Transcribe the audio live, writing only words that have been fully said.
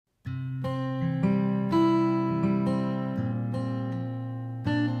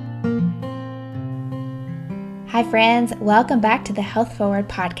Hi friends, welcome back to the Health Forward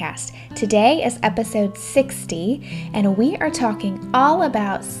podcast. Today is episode 60 and we are talking all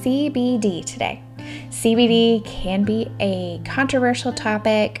about CBD today. CBD can be a controversial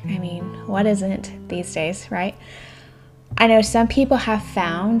topic. I mean, what isn't these days, right? I know some people have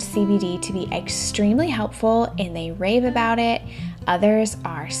found CBD to be extremely helpful and they rave about it. Others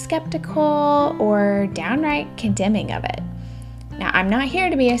are skeptical or downright condemning of it. Now, I'm not here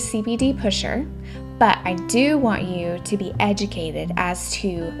to be a CBD pusher, but I do want you to be educated as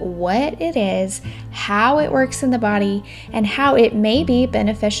to what it is, how it works in the body, and how it may be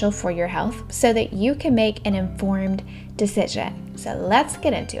beneficial for your health so that you can make an informed decision. So let's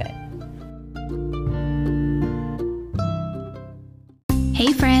get into it.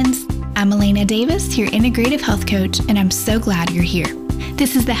 Hey friends, I'm Elena Davis, your integrative health coach, and I'm so glad you're here.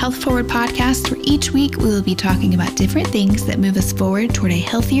 This is the Health Forward podcast, where each week we will be talking about different things that move us forward toward a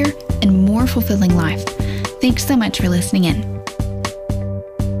healthier and more fulfilling life. Thanks so much for listening in.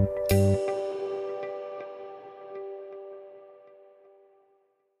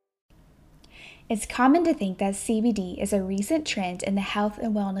 It's common to think that CBD is a recent trend in the health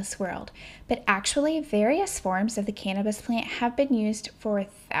and wellness world, but actually various forms of the cannabis plant have been used for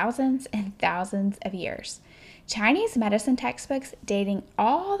thousands and thousands of years. Chinese medicine textbooks dating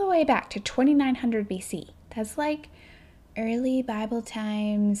all the way back to 2900 BC. That's like early Bible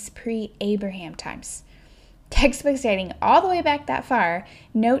times, pre-Abraham times. Textbooks dating all the way back that far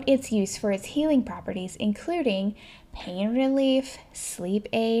note its use for its healing properties, including pain relief, sleep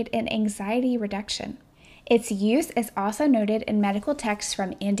aid, and anxiety reduction. Its use is also noted in medical texts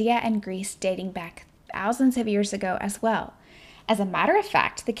from India and Greece dating back thousands of years ago as well. As a matter of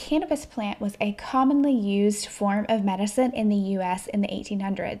fact, the cannabis plant was a commonly used form of medicine in the U.S. in the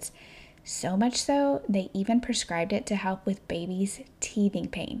 1800s. So much so, they even prescribed it to help with babies' teething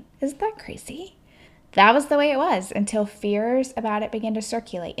pain. Isn't that crazy? That was the way it was until fears about it began to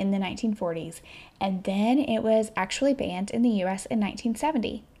circulate in the 1940s, and then it was actually banned in the U.S. in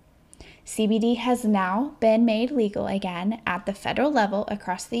 1970. CBD has now been made legal again at the federal level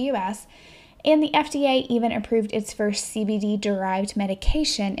across the U.S., and the FDA even approved its first CBD-derived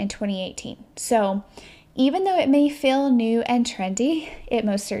medication in 2018. So, even though it may feel new and trendy, it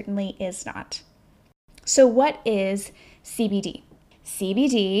most certainly is not. So what is CBD?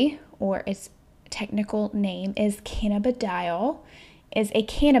 CBD, or its technical name is cannabidiol, is a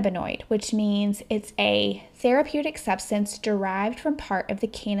cannabinoid, which means it's a therapeutic substance derived from part of the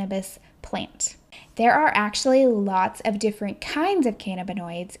cannabis plant. There are actually lots of different kinds of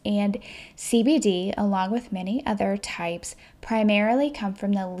cannabinoids, and CBD, along with many other types, primarily come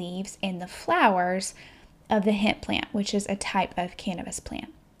from the leaves and the flowers of the hemp plant, which is a type of cannabis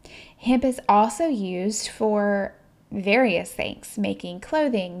plant. Hemp is also used for various things, making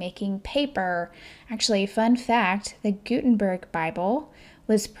clothing, making paper. Actually, fun fact, the Gutenberg Bible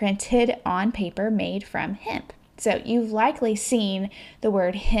was printed on paper made from hemp. So you've likely seen the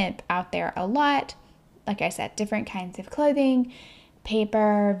word hemp out there a lot. Like I said, different kinds of clothing,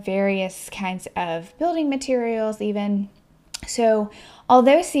 paper, various kinds of building materials even. So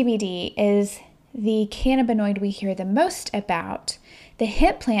although CBD is the cannabinoid we hear the most about, the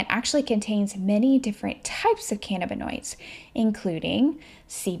hemp plant actually contains many different types of cannabinoids, including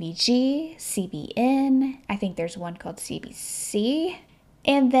CBG, CBN, I think there's one called CBC,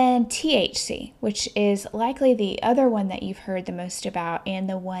 and then THC, which is likely the other one that you've heard the most about and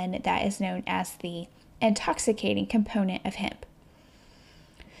the one that is known as the intoxicating component of hemp.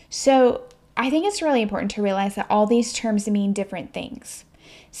 So I think it's really important to realize that all these terms mean different things.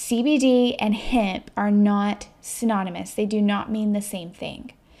 CBD and hemp are not synonymous. They do not mean the same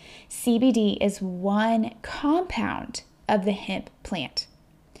thing. CBD is one compound of the hemp plant.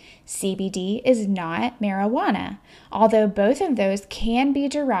 CBD is not marijuana, although both of those can be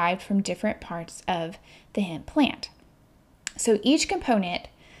derived from different parts of the hemp plant. So each component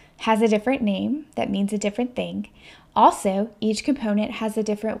has a different name that means a different thing. Also, each component has a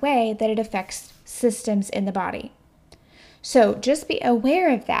different way that it affects systems in the body. So just be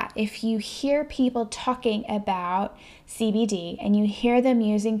aware of that. If you hear people talking about CBD and you hear them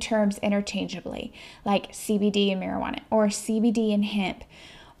using terms interchangeably, like CBD and marijuana, or CBD and hemp,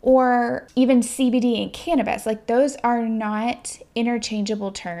 or even CBD and cannabis, like those are not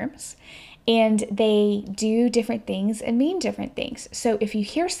interchangeable terms. And they do different things and mean different things. So if you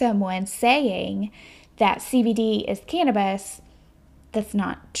hear someone saying that CBD is cannabis, that's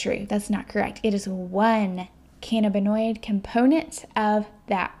not true. That's not correct. It is one cannabinoid component of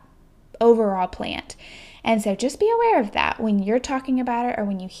that overall plant. And so just be aware of that when you're talking about it or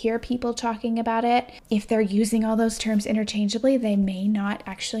when you hear people talking about it. If they're using all those terms interchangeably, they may not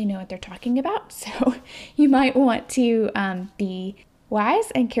actually know what they're talking about. So you might want to be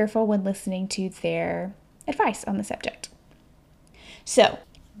wise and careful when listening to their advice on the subject. So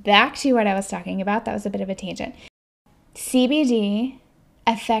back to what I was talking about. That was a bit of a tangent. CBD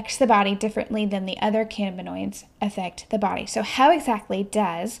affects the body differently than the other cannabinoids affect the body. So how exactly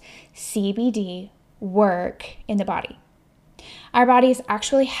does CBD work in the body? Our bodies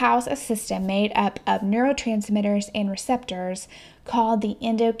actually house a system made up of neurotransmitters and receptors called the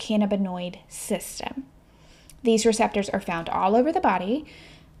endocannabinoid system. These receptors are found all over the body,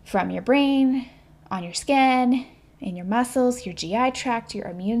 from your brain, on your skin, in your muscles, your GI tract, your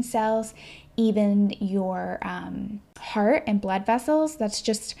immune cells, even your heart and blood vessels. That's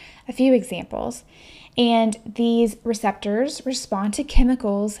just a few examples. And these receptors respond to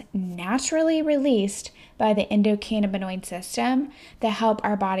chemicals naturally released by the endocannabinoid system that help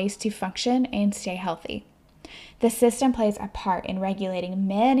our bodies to function and stay healthy. The system plays a part in regulating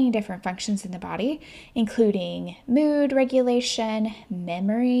many different functions in the body, including mood regulation,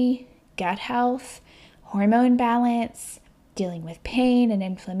 memory, gut health, hormone balance, dealing with pain and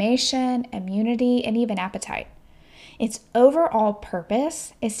inflammation, immunity, and even appetite. Its overall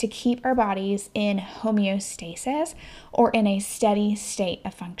purpose is to keep our bodies in homeostasis, or in a steady state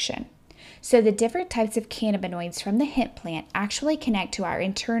of function. So the different types of cannabinoids from the hemp plant actually connect to our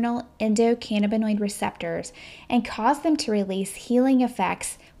internal endocannabinoid receptors and cause them to release healing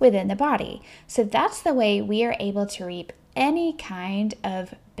effects within the body. So that's the way we are able to reap any kind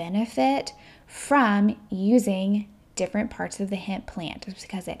of benefit from using different parts of the hemp plant, just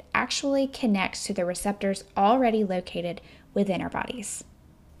because it actually connects to the receptors already located within our bodies.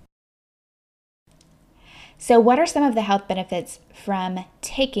 So what are some of the health benefits from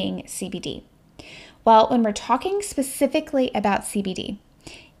taking CBD? Well, when we're talking specifically about CBD,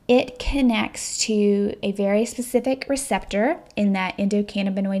 it connects to a very specific receptor in that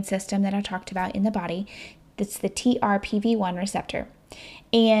endocannabinoid system that I talked about in the body. That's the TRPV1 receptor.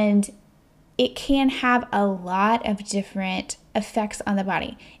 And it can have a lot of different effects on the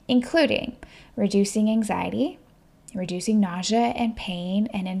body, including reducing anxiety, reducing nausea and pain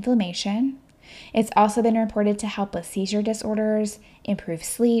and inflammation. It's also been reported to help with seizure disorders, improve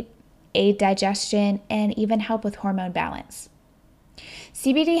sleep, aid digestion, and even help with hormone balance.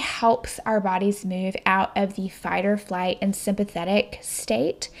 CBD helps our bodies move out of the fight or flight and sympathetic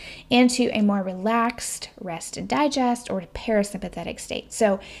state into a more relaxed rest and digest or parasympathetic state.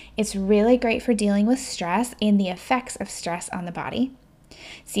 So it's really great for dealing with stress and the effects of stress on the body.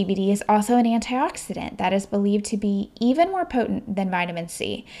 CBD is also an antioxidant that is believed to be even more potent than vitamin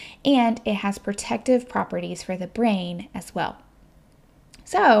C, and it has protective properties for the brain as well.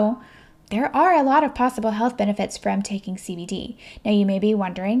 So there are a lot of possible health benefits from taking CBD. Now you may be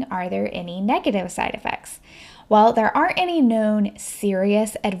wondering, are there any negative side effects? Well, there aren't any known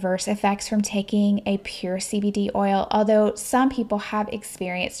serious adverse effects from taking a pure CBD oil, although some people have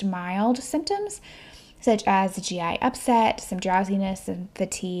experienced mild symptoms, such as GI upset, some drowsiness, and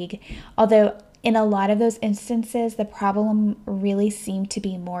fatigue. Although in a lot of those instances, the problem really seemed to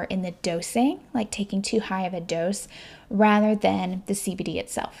be more in the dosing, like taking too high of a dose, rather than the CBD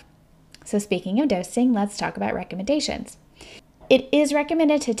itself. So speaking of dosing, let's talk about recommendations. It is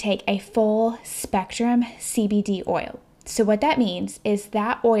recommended to take a full spectrum CBD oil. So what that means is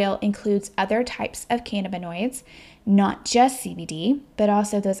that oil includes other types of cannabinoids, not just CBD, but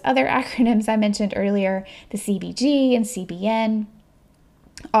also those other acronyms I mentioned earlier, the CBG and CBN.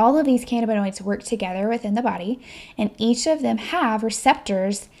 All of these cannabinoids work together within the body, and each of them have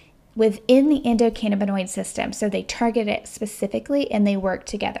receptors within the endocannabinoid system. So they target it specifically and they work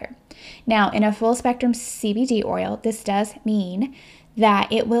together. Now, in a full spectrum CBD oil, this does mean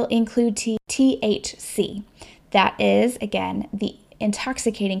that it will include THC. That is, again, the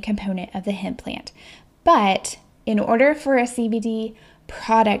intoxicating component of the hemp plant. But in order for a CBD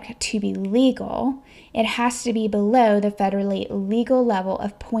product to be legal, it has to be below the federally legal level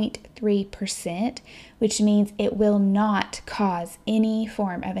of 0.3%, which means it will not cause any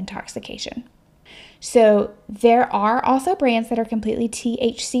form of intoxication. So there are also brands that are completely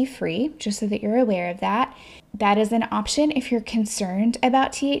THC free, just so that you're aware of that. That is an option if you're concerned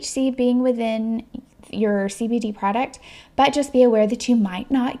about THC being within your CBD product, but just be aware that you might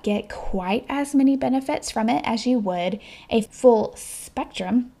not get quite as many benefits from it as you would a full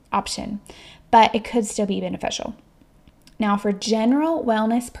spectrum option, but it could still be beneficial. Now, for general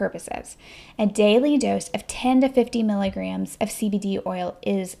wellness purposes, a daily dose of 10 to 50 milligrams of CBD oil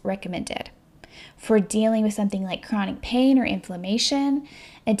is recommended. For dealing with something like chronic pain or inflammation,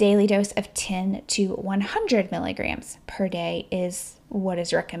 a daily dose of 10 to 100 milligrams per day is what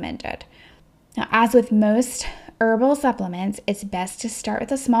is recommended. Now, as with most herbal supplements, it's best to start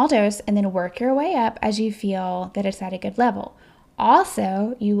with a small dose and then work your way up as you feel that it's at a good level.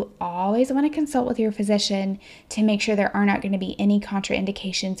 Also, you always want to consult with your physician to make sure there are not going to be any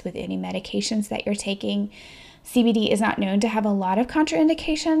contraindications with any medications that you're taking. CBD is not known to have a lot of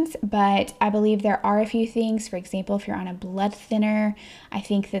contraindications, but I believe there are a few things. For example, if you're on a blood thinner, I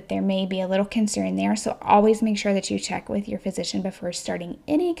think that there may be a little concern there. So always make sure that you check with your physician before starting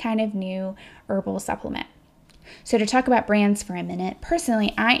any kind of new herbal supplement. So to talk about brands for a minute,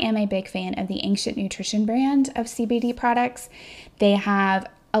 personally, I am a big fan of the Ancient Nutrition brand of CBD products. They have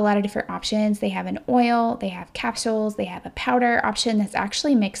a lot of different options. They have an oil, they have capsules, they have a powder option that's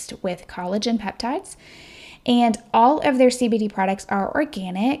actually mixed with collagen peptides. And all of their CBD products are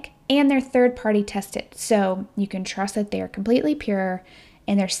organic and they're third-party tested. So you can trust that they are completely pure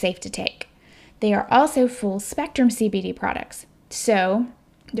and they're safe to take. They are also full spectrum CBD products. So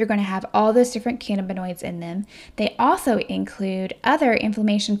they're going to have all those different cannabinoids in them. They also include other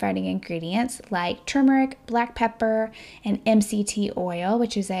inflammation-fighting ingredients like turmeric, black pepper, and MCT oil,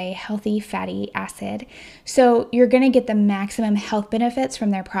 which is a healthy fatty acid. So you're going to get the maximum health benefits from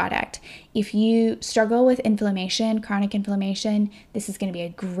their product. If you struggle with inflammation, chronic inflammation, this is going to be a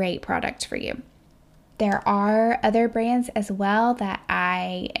great product for you. There are other brands as well that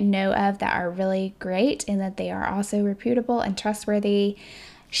I know of that are really great and that they are also reputable and trustworthy.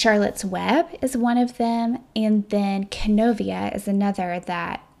 Charlotte's Web is one of them, and then Canovia is another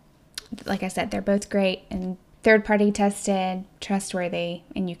that, like I said, they're both great and third-party tested, trustworthy,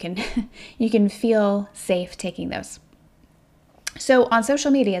 and you can feel safe taking those. So on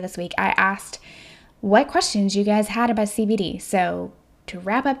social media this week, I asked what questions you guys had about CBD. So to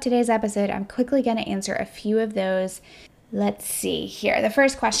wrap up today's episode, I'm quickly going to answer a few of those. Let's see here. The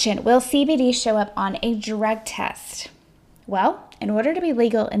first question, will CBD show up on a drug test? Well, in order to be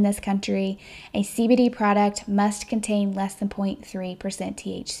legal in this country, a CBD product must contain less than 0.3%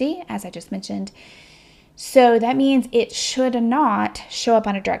 THC, as I just mentioned. So that means it should not show up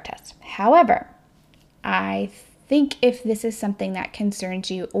on a drug test. However, I think if this is something that concerns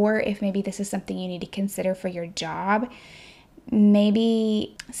you, or if maybe this is something you need to consider for your job,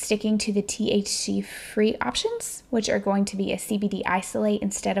 maybe sticking to the THC-free options, which are going to be a CBD isolate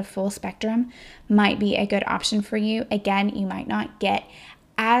instead of full spectrum, might be a good option for you. Again, you might not get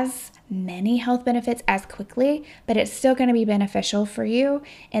as many health benefits as quickly, but it's still going to be beneficial for you,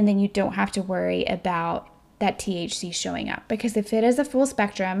 and then you don't have to worry about that THC showing up. Because if it is a full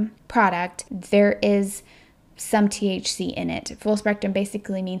spectrum product, there is some THC in it. Full spectrum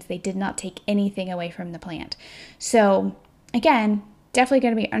basically means they did not take anything away from the plant. So again, definitely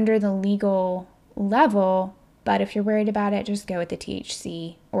going to be under the legal level, but if you're worried about it, just go with the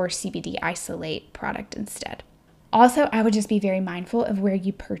THC or CBD isolate product instead. Also, I would just be very mindful of where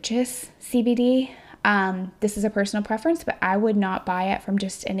you purchase CBD. This is a personal preference, but I would not buy it from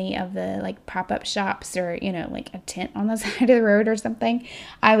just any of the pop-up shops or, like a tent on the side of the road or something.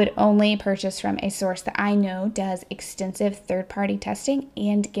 I would only purchase from a source that I know does extensive third-party testing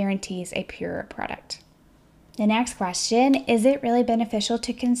and guarantees a pure product. The next question, is it really beneficial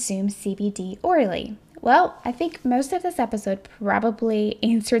to consume CBD orally? Well, I think most of this episode probably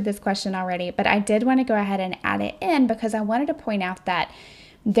answered this question already, but I did want to go ahead and add it in because I wanted to point out that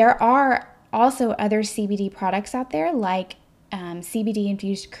there are also other CBD products out there like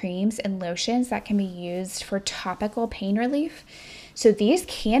CBD-infused creams and lotions that can be used for topical pain relief. So these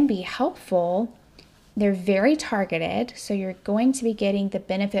can be helpful. They're very targeted, so you're going to be getting the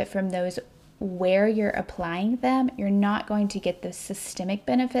benefit from those where you're applying them. You're not going to get the systemic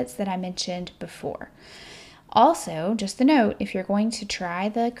benefits that I mentioned before. Also, just a note, if you're going to try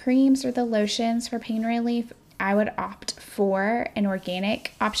the creams or the lotions for pain relief, I would opt for an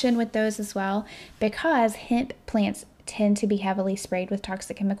organic option with those as well, because hemp plants tend to be heavily sprayed with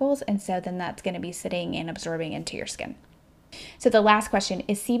toxic chemicals, and so then that's going to be sitting and absorbing into your skin. So the last question,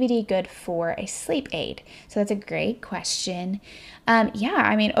 is CBD good for a sleep aid? So that's a great question.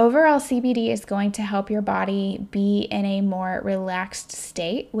 Overall CBD is going to help your body be in a more relaxed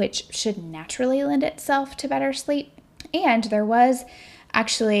state, which should naturally lend itself to better sleep. And there was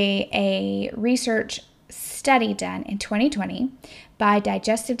actually a research study done in 2020 by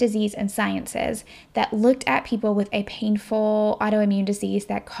Digestive Disease and Sciences that looked at people with a painful autoimmune disease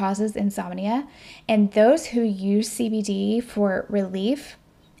that causes insomnia. And those who use CBD for relief,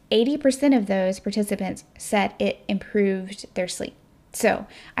 80% of those participants said it improved their sleep. So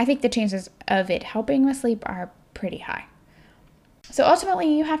I think the chances of it helping with sleep are pretty high. So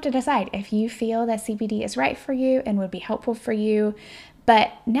ultimately, you have to decide if you feel that CBD is right for you and would be helpful for you.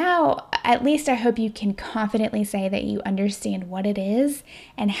 But now, at least I hope you can confidently say that you understand what it is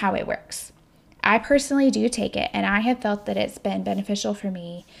and how it works. I personally do take it, and I have felt that it's been beneficial for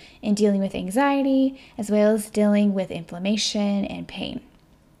me in dealing with anxiety as well as dealing with inflammation and pain.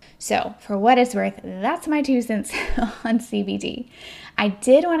 So for what it's worth, that's my 2 cents on CBD. I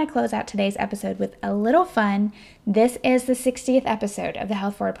did want to close out today's episode with a little fun. This is the 60th episode of the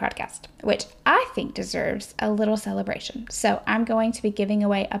Health Forward podcast, which I think deserves a little celebration. So I'm going to be giving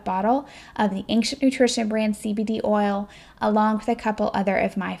away a bottle of the Ancient Nutrition brand CBD oil, along with a couple other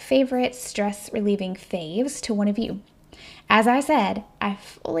of my favorite stress relieving faves to one of you. As I said, I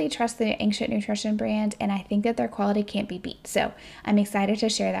fully trust the Ancient Nutrition brand, and I think that their quality can't be beat. So I'm excited to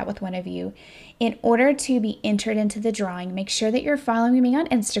share that with one of you. In order to be entered into the drawing, make sure that you're following me on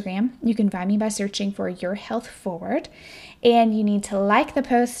Instagram. You can find me by searching for Your Health Forward. And you need to like the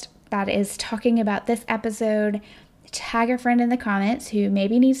post that is talking about this episode, tag a friend in the comments who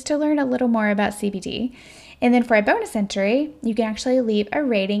maybe needs to learn a little more about CBD. And then for a bonus entry, you can actually leave a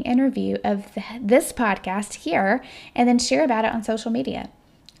rating and review of this podcast here and then share about it on social media.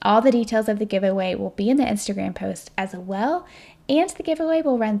 All the details of the giveaway will be in the Instagram post as well, and the giveaway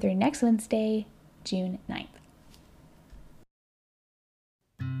will run through next Wednesday, June 9th.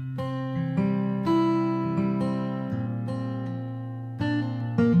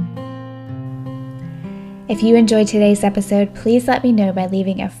 If you enjoyed today's episode, please let me know by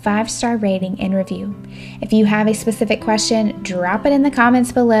leaving a 5-star rating and review. If you have a specific question, drop it in the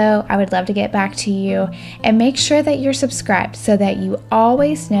comments below. I would love to get back to you. And make sure that you're subscribed so that you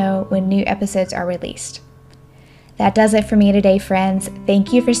always know when new episodes are released. That does it for me today, friends.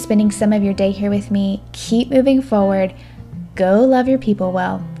 Thank you for spending some of your day here with me. Keep moving forward. Go love your people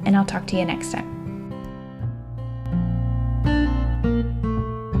well, and I'll talk to you next time.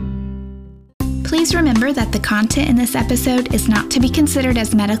 Please remember that the content in this episode is not to be considered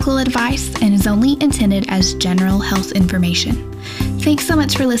as medical advice and is only intended as general health information. Thanks so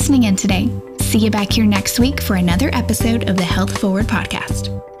much for listening in today. See you back here next week for another episode of the Health Forward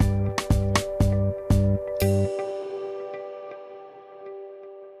podcast.